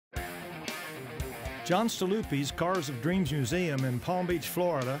John Staluppi's Cars of Dreams Museum in Palm Beach,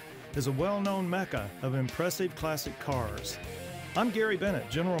 Florida is a well-known mecca of impressive classic cars. I'm Gary Bennett,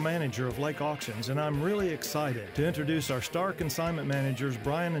 General Manager of Leake Auctions, and I'm really excited to introduce our star consignment managers,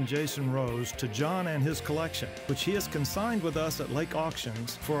 Brian and Jason Rose, to John and his collection, which he has consigned with us at Leake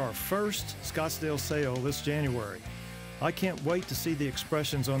Auctions for our first Scottsdale sale this January. I can't wait to see the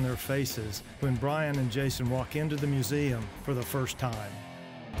expressions on their faces when Brian and Jason walk into the museum for the first time.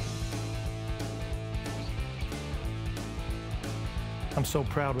 I'm so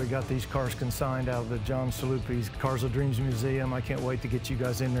proud we got these cars consigned out of the John Staluppi's Cars of Dreams Museum. I can't wait to get you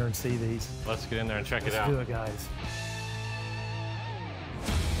guys in there and see these. Let's get in there and check it out. Let's do it, guys.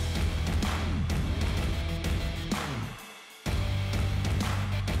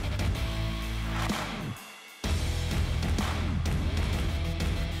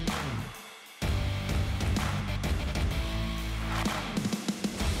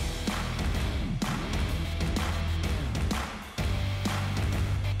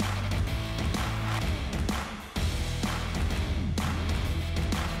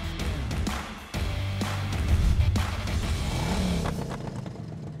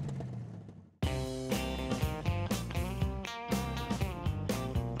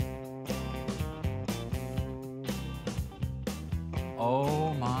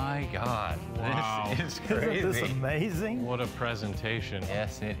 Oh my God, wow. This is crazy. Isn't this amazing? What a presentation.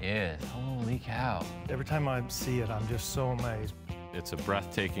 Yes, it is. Holy cow. Every time I see it, I'm just so amazed. It's a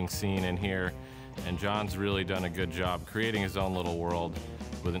breathtaking scene in here, and John's really done a good job creating his own little world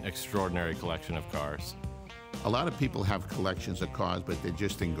with an extraordinary collection of cars. A lot of people have collections of cars, but they're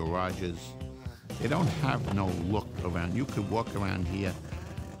just in garages. They don't have no look around. You could walk around here,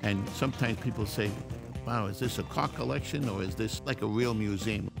 and sometimes people say, wow, is this a car collection or is this like a real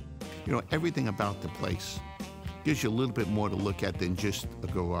museum? You know, everything about the place gives you a little bit more to look at than just a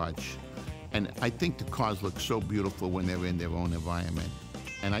garage. And I think the cars look so beautiful when they're in their own environment.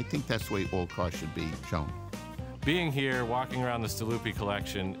 And I think that's the way all cars should be shown. Being here, walking around the Staluppi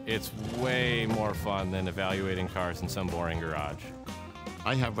collection, it's way more fun than evaluating cars in some boring garage.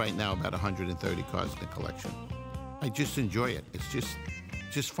 I have right now about 130 cars in the collection. I just enjoy it. It's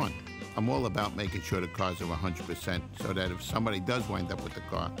just fun. I'm all about making sure the cars are 100% so that if somebody does wind up with the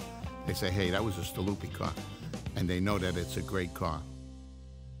car, they say, hey, that was a Staluppi car, and they know that it's a great car.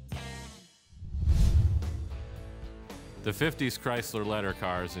 The 50s Chrysler letter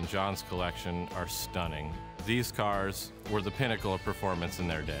cars in John's collection are stunning. These cars were the pinnacle of performance in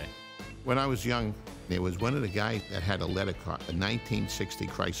their day. When I was young, there was one of the guys that had a letter car, a 1960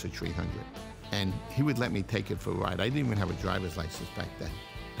 Chrysler 300, and he would let me take it for a ride. I didn't even have a driver's license back then.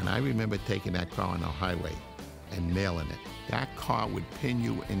 And I remember taking that car on the highway and nailing it. That car would pin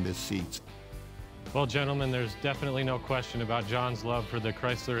you in the seats. Well, gentlemen, there's definitely no question about John's love for the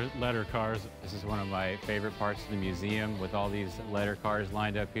Chrysler letter cars. This is one of my favorite parts of the museum with all these letter cars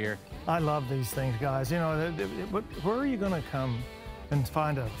lined up here. I love these things, guys. You know, where are you going to come and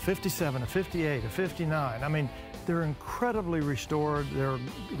find a 57, a 58, a 59? I mean, they're incredibly restored. They're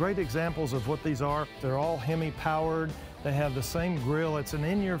great examples of what these are. They're all Hemi powered. They have the same grille. It's an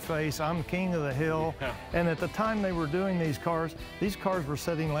in-your-face, I'm king of the hill. Yeah. And at the time they were doing these cars were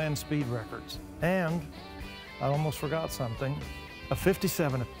setting land speed records. And I almost forgot something, a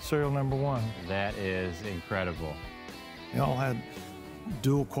 57, serial number 1. That is incredible. They all had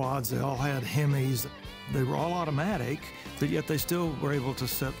dual quads. They all had Hemis. They were all automatic, but yet they still were able to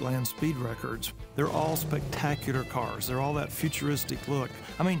set land speed records. They're all spectacular cars. They're all that futuristic look.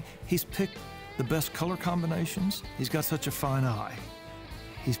 I mean, he's picked the best color combinations. He's got such a fine eye.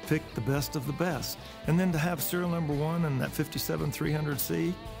 He's picked the best of the best. And then to have serial number 1 and that 57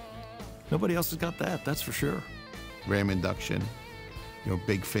 300C, nobody else has got that, that's for sure. Ram induction, you know,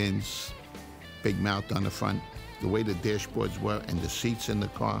 big fins, big mount on the front. The way the dashboards were and the seats in the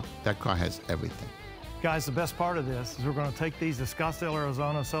car, that car has everything. Guys, the best part of this is we're going to take these to Scottsdale,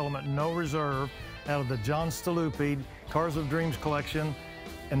 Arizona, sell them at no reserve out of the John Staluppi Cars of Dreams collection,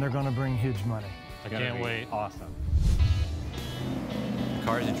 and they're going to bring huge money. I can't wait. Awesome.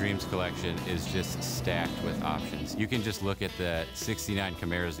 Cars of Dreams collection is just stacked with options. You can just look at the 69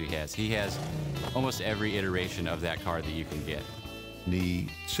 Camaros he has. He has almost every iteration of that car that you can get. The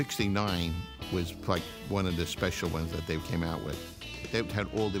 69 was like one of the special ones that they came out with. They had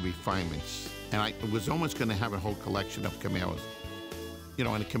all the refinements. And I was almost going to have a whole collection of Camaros. You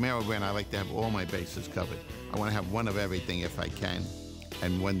know, in a Camaro brand, I like to have all my bases covered. I want to have one of everything if I can,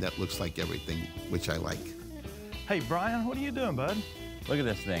 and one that looks like everything, which I like. Hey, Brian, what are you doing, bud? Look at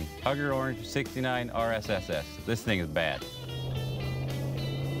this thing. Hugger Orange 69 RSSS. This thing is bad.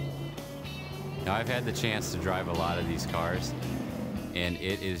 Now, I've had the chance to drive a lot of these cars, and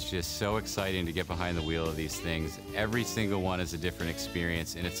it is just so exciting to get behind the wheel of these things. Every single one is a different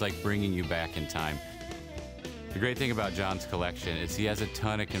experience, and it's like bringing you back in time. The great thing about John's collection is he has a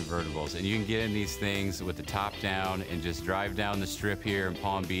ton of convertibles, and you can get in these things with the top down and just drive down the strip here in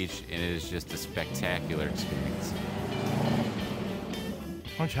Palm Beach, and it is just a spectacular experience.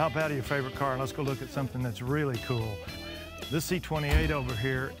 Why don't you hop out of your favorite car and let's go look at something that's really cool. This C28 over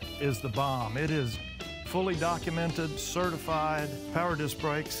here is the bomb. It is fully documented, certified, power disc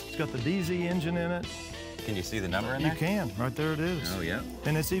brakes. It's got the DZ engine in it. Can you see the number in there? You can, right there it is. Oh, yeah.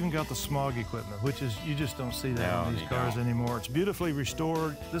 And it's even got the smog equipment, which is, you just don't see that in these cars anymore. It's beautifully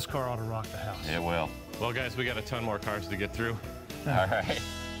restored. This car ought to rock the house. It will. Well, guys, we got a ton more cars to get through. All right.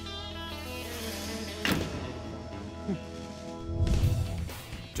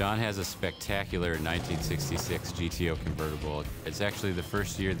 John has a spectacular 1966 GTO convertible. It's actually the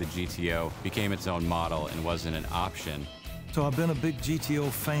first year the GTO became its own model and wasn't an option. So I've been a big GTO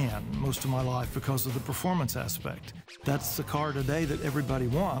fan most of my life because of the performance aspect. That's the car today that everybody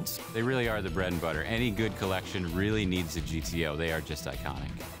wants. They really are the bread and butter. Any good collection really needs a GTO. They are just iconic.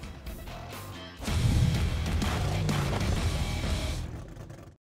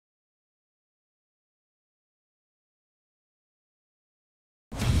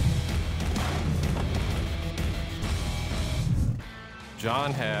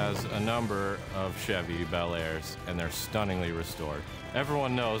 John has a number of Chevy Bel Airs, and they're stunningly restored.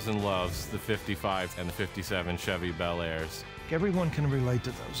 Everyone knows and loves the 55 and the 57 Chevy Bel Airs. Everyone can relate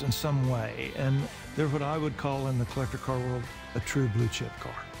to those in some way, and they're what I would call in the collector car world a true blue chip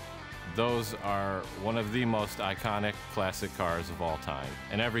car. Those are one of the most iconic classic cars of all time,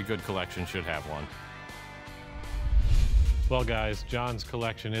 and every good collection should have one. Well, guys, John's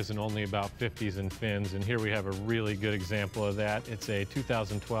collection isn't only about 50s and fins, and here we have a really good example of that. It's a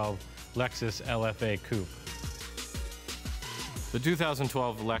 2012 Lexus LFA Coupe. The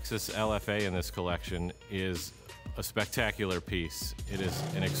 2012 Lexus LFA in this collection is a spectacular piece. It is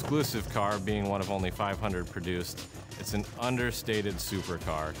an exclusive car, being one of only 500 produced. It's an understated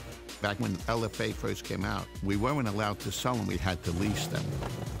supercar. Back when LFA first came out, we weren't allowed to sell them, we had to lease them.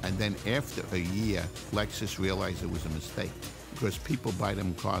 And then after a year, Lexus realized it was a mistake because people buy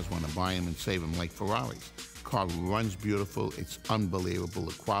them cars, want to buy them and save them like Ferraris. Car runs beautiful, it's unbelievable,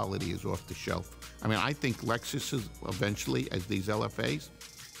 the quality is off the shelf. I mean, I think Lexus is eventually, as these LFAs,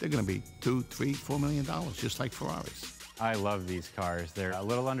 they're going to be $2, $3, $4 million, just like Ferraris. I love these cars. They're a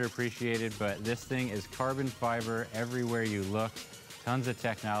little underappreciated, but this thing is carbon fiber everywhere you look. Tons of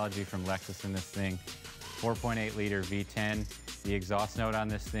technology from Lexus in this thing. 4.8 liter V10. The exhaust note on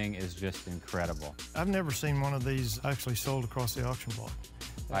this thing is just incredible. I've never seen one of these actually sold across the auction block.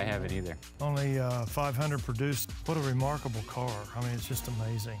 I haven't either. Only 500 produced. What a remarkable car. I mean, it's just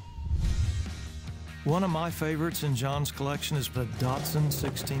amazing. One of my favorites in John's collection is the Datsun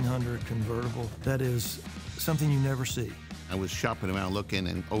 1600 convertible. That is something you never see. I was shopping around looking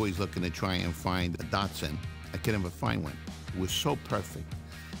and always looking to try and find a Datsun. I could never find one. It was so perfect.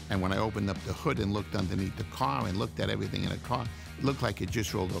 And when I opened up the hood and looked underneath the car and looked at everything in the car, it looked like it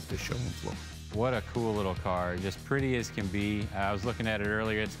just rolled off the showroom floor. What a cool little car, just pretty as can be. I was looking at it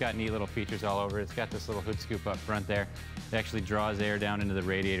earlier. It's got neat little features all over it. It's got this little hood scoop up front there. It actually draws air down into the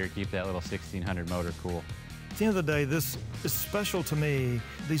radiator to keep that little 1600 motor cool. At the end of the day, this is special to me.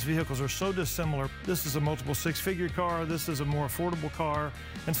 These vehicles are so dissimilar. This is a multiple six-figure car. This is a more affordable car,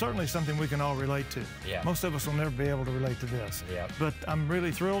 and certainly something we can all relate to. Yeah. Most of us will never be able to relate to this. Yeah. But I'm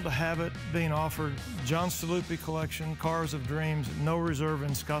really thrilled to have it being offered. John Staluppi collection, Cars of Dreams, no reserve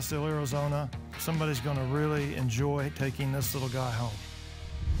in Scottsdale, Arizona. Somebody's going to really enjoy taking this little guy home.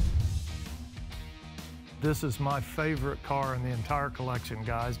 This is my favorite car in the entire collection,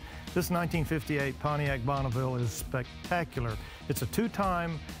 guys. This 1958 Pontiac Bonneville is spectacular. It's a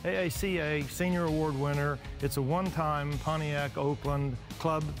two-time AACA Senior Award winner. It's a one-time Pontiac Oakland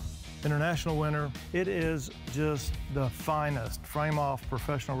Club International winner. It is just the finest frame-off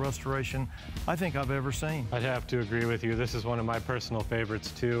professional restoration I think I've ever seen. I'd have to agree with you. This is one of my personal favorites,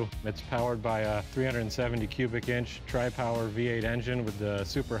 too. It's powered by a 370 cubic inch tri-power V8 engine with the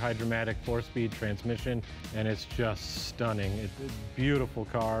super hydromatic 4-speed transmission, and it's just stunning. It's a beautiful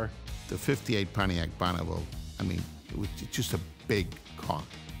car. The 58 Pontiac Bonneville, I mean, it was just a big car.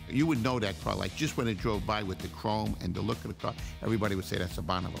 You would know that car, like just when it drove by with the chrome and the look of the car, everybody would say, that's a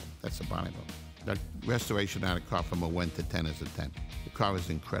Bonneville, that's a Bonneville. The restoration on a car from a 1 to 10 is a 10. The car is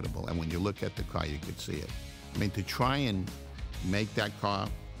incredible, and when you look at the car, you could see it. I mean, to try and make that car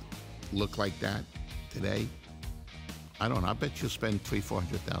look like that today, I don't know, I bet you'll spend $300,000,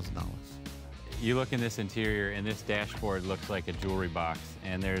 $400,000. You look in this interior, and this dashboard looks like a jewelry box.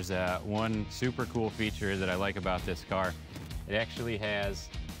 And there's one super cool feature that I like about this car. It actually has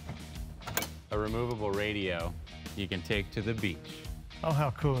a removable radio you can take to the beach. Oh, how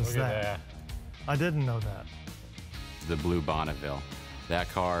cool is Look at that? that. I didn't know that. The blue Bonneville. That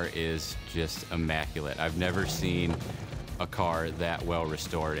car is just immaculate. I've never seen a car that well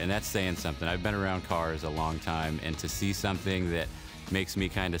restored, and that's saying something. I've been around cars a long time, and to see something that makes me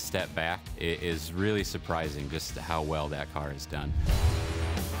kind of step back, it is really surprising just how well that car is done.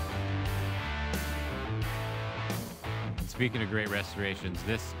 Speaking of great restorations,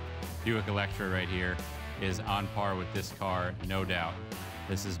 this Buick Electra right here is on par with this car, no doubt.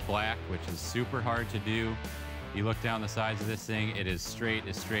 This is black, which is super hard to do. You look down the sides of this thing, it is straight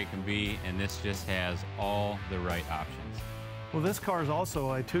as straight can be, and this just has all the right options. Well, this car is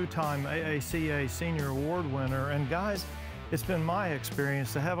also a two-time AACA Senior Award winner, and guys, it's been my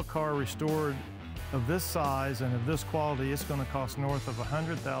experience to have a car restored of this size and of this quality. It's going to cost north of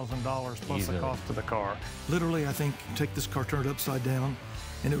 $100,000 plus Easily. the cost of the car. Literally, I think take this car, turn it upside down,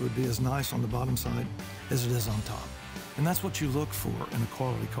 and it would be as nice on the bottom side as it is on top. And that's what you look for in a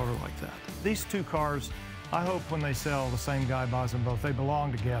quality car like that. These two cars, I hope when they sell, the same guy buys them both. They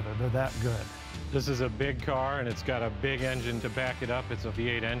belong together. They're that good. This is a big car, and it's got a big engine to back it up. It's a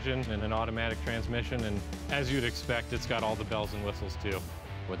V8 engine and an automatic transmission, and as you'd expect, it's got all the bells and whistles too.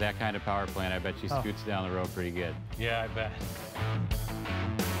 With that kind of power plant, I bet she scoots down the road pretty good. Yeah, I bet.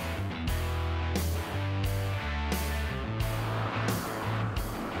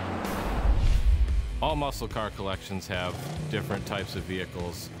 All muscle car collections have different types of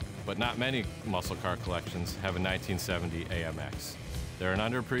vehicles, but not many muscle car collections have a 1970 AMX. They're an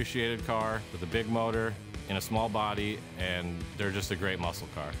underappreciated car with a big motor in a small body, and they're just a great muscle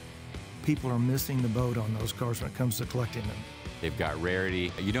car. People are missing the boat on those cars when it comes to collecting them. They've got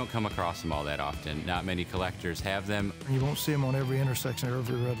rarity. You don't come across them all that often. Not many collectors have them. And you won't see them on every intersection or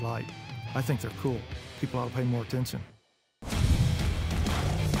every red light. I think they're cool. People ought to pay more attention.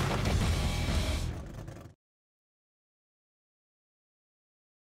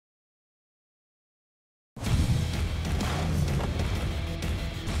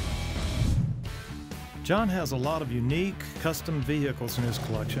 John has a lot of unique custom vehicles in his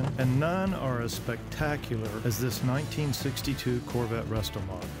collection, and none are as spectacular as this 1962 Corvette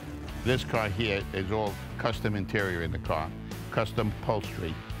Resto-Mod. This car here is all custom interior in the car, custom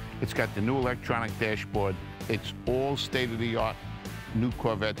upholstery. It's got the new electronic dashboard. It's all state-of-the-art new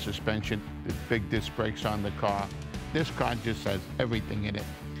Corvette suspension, the big disc brakes on the car. This car just has everything in it.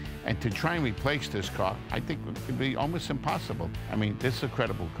 And to try and replace this car, I think it would be almost impossible. I mean, this is a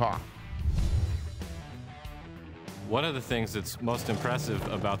credible car. One of the things that's most impressive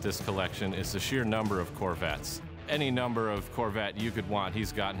about this collection is the sheer number of Corvettes. Any number of Corvette you could want,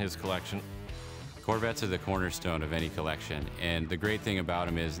 he's got in his collection. Corvettes are the cornerstone of any collection, and the great thing about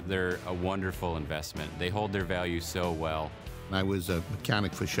them is they're a wonderful investment. They hold their value so well. I was a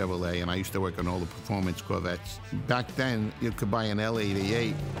mechanic for Chevrolet, and I used to work on all the performance Corvettes. Back then, you could buy an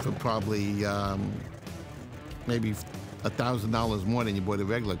L88 for probably maybe $1,000 more than you bought a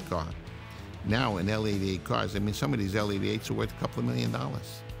regular car. Now, in L88 cars, I mean, some of these L88s are worth a couple of $1 million.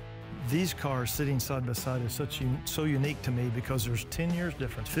 These cars sitting side by side is so unique to me because there's 10 years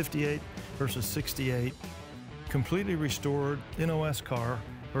difference, 58 versus 68, completely restored NOS car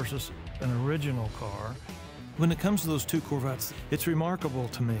versus an original car. When it comes to those two Corvettes, It's remarkable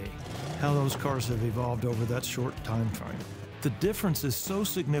to me how those cars have evolved over that short time frame. the difference is so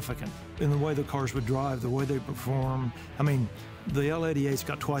significant in the way the cars would drive, the way they perform. I mean, the L88's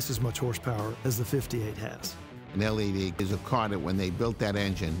got twice as much horsepower as the 58 has. An L88 is a car that when they built that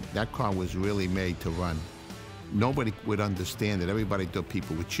engine, that car was really made to run. Nobody would understand it. Everybody thought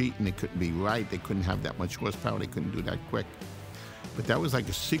people were cheating. They couldn't be right. They couldn't have that much horsepower. They couldn't do that quick. But that was like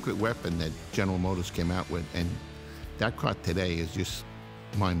a secret weapon that General Motors came out with. And that car today is just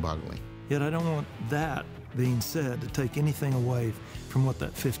mind-boggling. Yet I don't want that being said to take anything away from what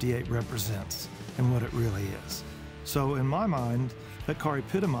that 58 represents and what it really is. So in my mind, that car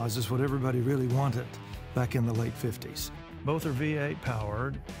epitomizes what everybody really wanted back in the late 50s. Both are V8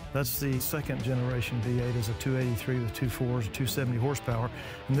 powered. That's the second generation V8 is a 283 with 2.4s, 270 horsepower.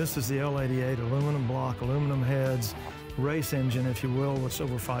 And this is the L88, aluminum block, aluminum heads, race engine, if you will, with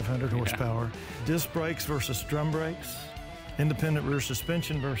over 500 horsepower. Disc brakes versus drum brakes, independent rear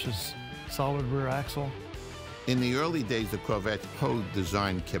suspension versus solid rear axle. In the early days, the Corvette's whole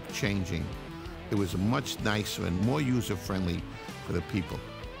design kept changing. It was much nicer and more user-friendly for the people.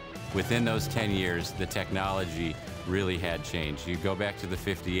 Within those 10 years, the technology really had changed. You go back to the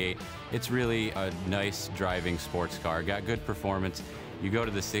 58, it's really a nice driving sports car, got good performance. You go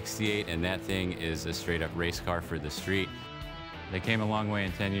to the 68 and that thing is a straight up race car for the street. They came a long way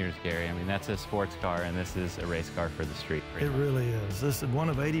in 10 years, Gary. I mean, that's a sports car, and this is a race car for the street. It really is. This is one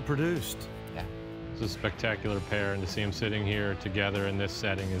of 80 produced. Yeah. It's a spectacular pair, and to see them sitting here together in this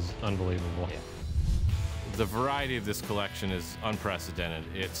setting is unbelievable. Yeah. The variety of this collection is unprecedented.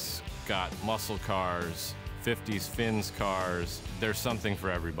 It's got muscle cars, 50s Finns cars. There's something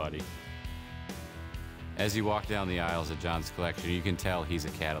for everybody. As you walk down the aisles at John's collection, you can tell he's a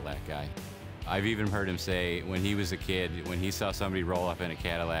Cadillac guy. I've even heard him say when he was a kid, when he saw somebody roll up in a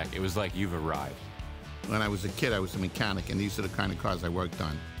Cadillac, it was like you've arrived. When I was a kid, I was a mechanic, and these are the kind of cars I worked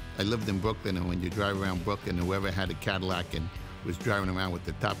on. I lived in Brooklyn, and when you drive around Brooklyn, whoever had a Cadillac and was driving around with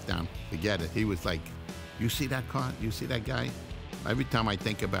the top down, forget it. He was like, you see that car? You see that guy? Every time I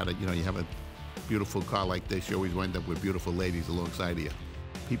think about it, you know, you have a beautiful car like this, you always wind up with beautiful ladies alongside of you.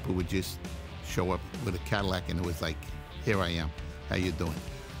 People would just show up with a Cadillac, and it was like, here I am. How you doing?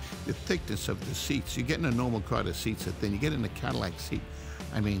 The thickness of the seats. You get in a normal car, the seats are thin. You get in a Cadillac seat,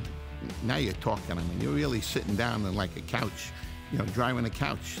 I mean, now you're talking. I mean, you're really sitting down on like a couch, you know, driving a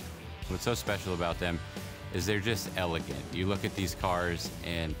couch. What's so special about them is they're just elegant. You look at these cars,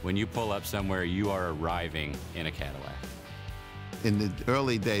 and when you pull up somewhere, you are arriving in a Cadillac. In the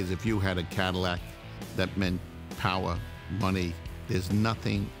early days, if you had a Cadillac, that meant power, money. There's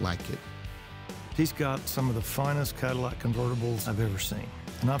nothing like it. He's got some of the finest Cadillac convertibles I've ever seen,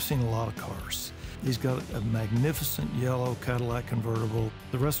 and I've seen a lot of cars. He's got a magnificent yellow Cadillac convertible.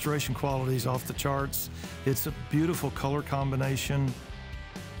 The restoration quality is off the charts. It's a beautiful color combination.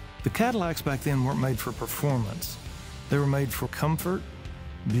 The Cadillacs back then weren't made for performance. They were made for comfort,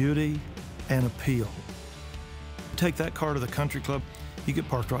 beauty, and appeal. Take that car to the country club, you get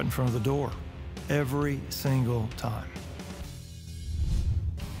parked right in front of the door every single time.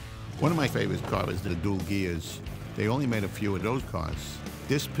 One of my favorite cars is the dual gears. They only made a few of those cars.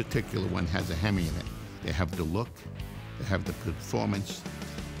 This particular one has a Hemi in it. They have the look, they have the performance.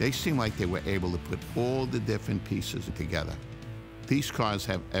 They seem like they were able to put all the different pieces together. These cars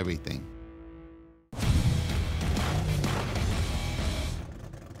have everything.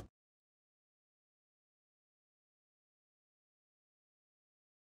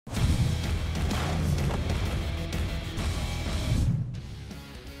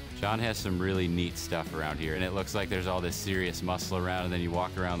 John has some really neat stuff around here, and it looks like there's all this serious muscle around, and then you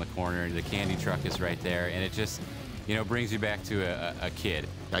walk around the corner, and the candy truck is right there, and it just, you know, brings you back to a kid.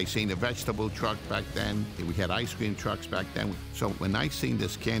 I seen a vegetable truck back then. We had ice cream trucks back then. So when I seen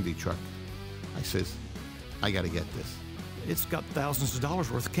this candy truck, I says, I got to get this. It's got thousands of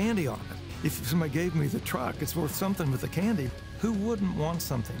dollars worth of candy on it. If somebody gave me the truck, it's worth something with the candy. Who wouldn't want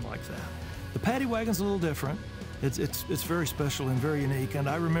something like that? The paddy wagon's a little different. It's very special and very unique, and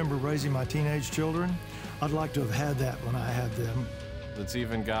I remember raising my teenage children. I'd like to have had that when I had them. It's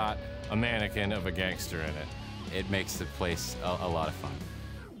even got a mannequin of a gangster in it. It makes the place a lot of fun.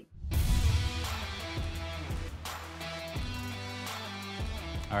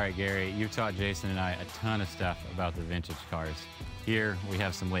 All right, Gary, you've taught Jason and I a ton of stuff about the vintage cars. Here, we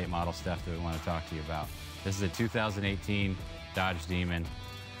have some late model stuff that we want to talk to you about. This is a 2018 Dodge Demon.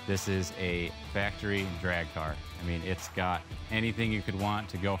 This is a factory drag car. I mean, it's got anything you could want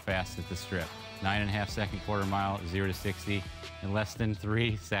to go fast at the strip. 9.5-second quarter mile, 0 to 60 in less than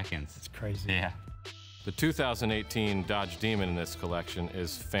 3 seconds. It's crazy. Yeah. The 2018 Dodge Demon in this collection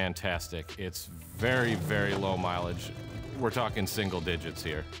is fantastic. It's very, very low mileage. We're talking single digits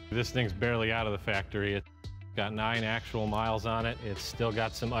here. This thing's barely out of the factory. It's got 9 actual miles on it. It's still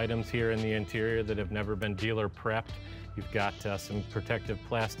got some items here in the interior that have never been dealer prepped. You've got some protective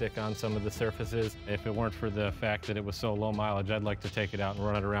plastic on some of the surfaces. If it weren't for the fact that it was so low mileage, I'd like to take it out and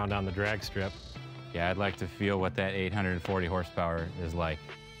run it around on the drag strip. Yeah, I'd like to feel what that 840 horsepower is like.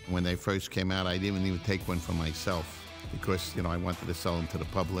 When they first came out, I didn't even take one for myself because, you know, I wanted to sell them to the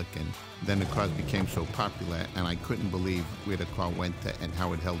public. And then the cars became so popular, and I couldn't believe where the car went to and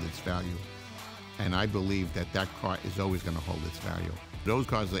how it held its value. And I believe that that car is always going to hold its value. Those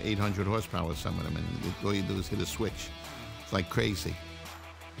cars are 800 horsepower, some of them, and all you do is hit a switch. It's like crazy.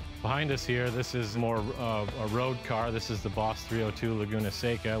 Behind us here, this is more a road car. This is the Boss 302 Laguna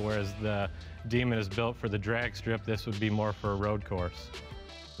Seca, whereas the Demon is built for the drag strip. This would be more for a road course.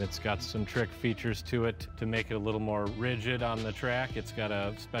 It's got some trick features to it to make it a little more rigid on the track. It's got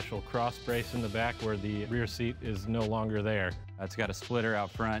a special cross brace in the back where the rear seat is no longer there. It's got a splitter out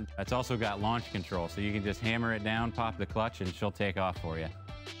front. It's also got launch control, so you can just hammer it down, pop the clutch, and she'll take off for you.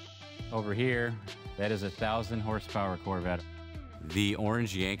 Over here, that is a 1,000 horsepower Corvette. The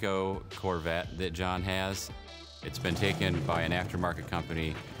orange Yanko Corvette that John has, it's been taken by an aftermarket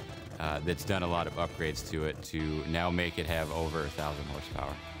company that's done a lot of upgrades to it to now make it have over 1,000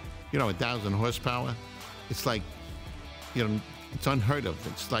 horsepower. You know, 1,000 horsepower, it's like, you know, It's unheard of.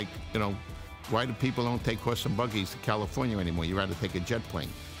 It's like, you know, why do people don't take horse and buggies to California anymore? You rather take a jet plane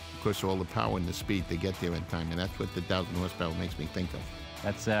because of all the power and the speed to get there in time, and that's what the 1,000 horsepower makes me think of.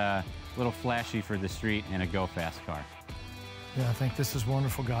 That's a little flashy for the street and a go-fast car. Yeah, I think this is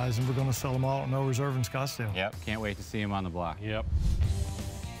wonderful, guys, and we're going to sell them all at no reserve in Scottsdale. Yep, can't wait to see them on the block. Yep.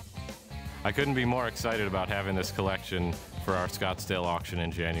 I couldn't be more excited about having this collection for our Scottsdale auction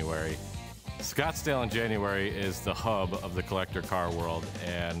in January. Scottsdale in January is the hub of the collector car world,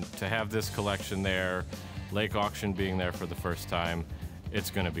 and to have this collection there, Leake Auction being there for the first time, it's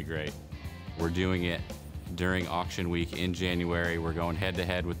going to be great. We're doing it during auction week in January. We're going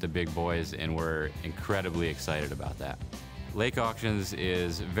head-to-head with the big boys, and we're incredibly excited about that. Leake Auctions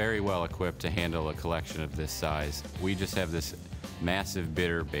is very well equipped to handle a collection of this size. We just have this massive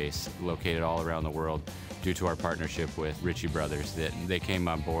bidder base located all around the world due to our partnership with Ritchie Brothers. They came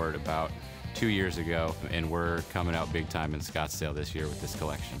on board about 2 years ago, and we're coming out big time in Scottsdale this year with this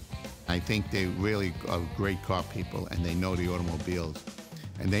collection. I think they really are great car people, and they know the automobiles,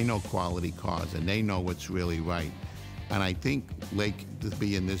 and they know quality cars, and they know what's really right. And I think Leake, to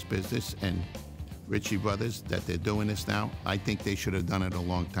be in this business, and Ritchie Brothers, that they're doing this now, I think they should have done it a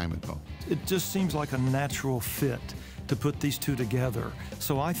long time ago. It just seems like a natural fit to put these two together.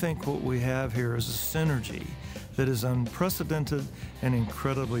 So I think what we have here is a synergy that is unprecedented and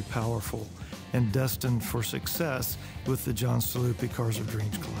incredibly powerful and destined for success with the John Staluppi Cars of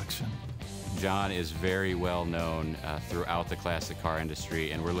Dreams collection. John is very well known throughout the classic car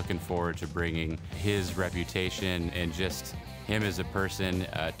industry, and we're looking forward to bringing his reputation and just him as a person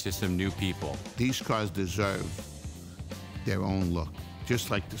to some new people. These cars deserve their own look, just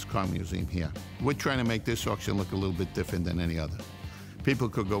like this car museum here. We're trying to make this auction look a little bit different than any other. People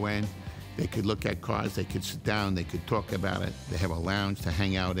could go in, they could look at cars, they could sit down, they could talk about it. They have a lounge to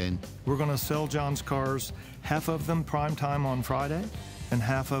hang out in. We're going to sell John's cars, half of them prime time on Friday and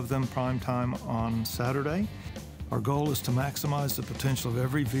half of them prime time on Saturday. Our goal is to maximize the potential of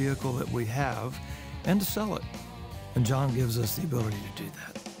every vehicle that we have and to sell it. And John gives us the ability to do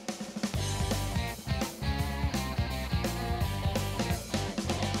that.